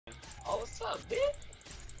What's up, bitch?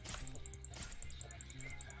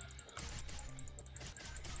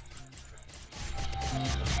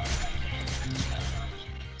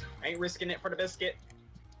 I ain't risking it for the biscuit.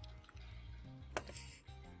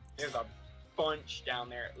 There's a bunch down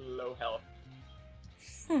there at low health.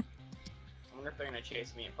 I wonder if they're gonna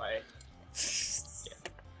chase me if I...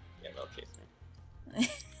 Yeah, they'll chase me.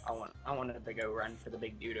 I wanted to go run for the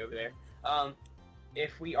big dude over there.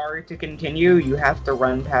 If we are to continue, you have to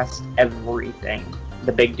run past everything.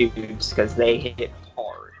 The big dudes, because they hit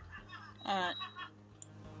hard.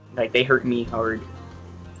 Like, they hurt me hard.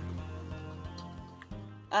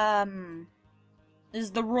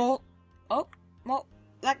 Is the roll... Oh, well,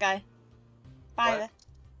 that guy. Bye. What?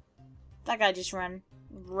 That guy just ran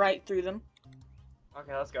right through them.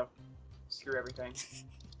 Okay, let's go. Screw everything.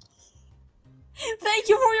 Thank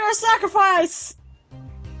you for your sacrifice!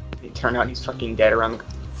 It turned out he's fucking dead around the...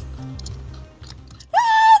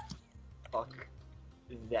 Fuck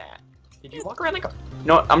that. Did you walk around like a...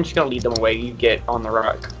 No, I'm just gonna lead them away. You get on the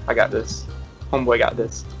rock. I got this. Homeboy got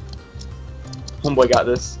this. Homeboy got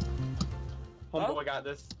this. Homeboy got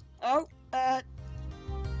this. Oh,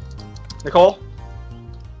 Nicole?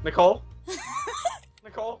 Nicole?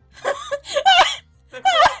 Nicole?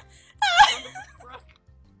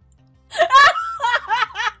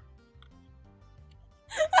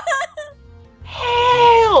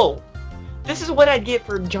 Hell! This is what I'd get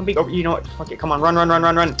for jumping over. You know what? Fuck it. Come on, run, run, run,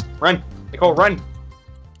 run, run. Run! Nicole, run!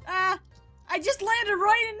 I just landed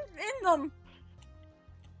right in them.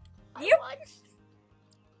 You?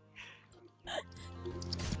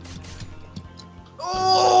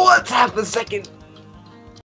 Oh, that's half a second.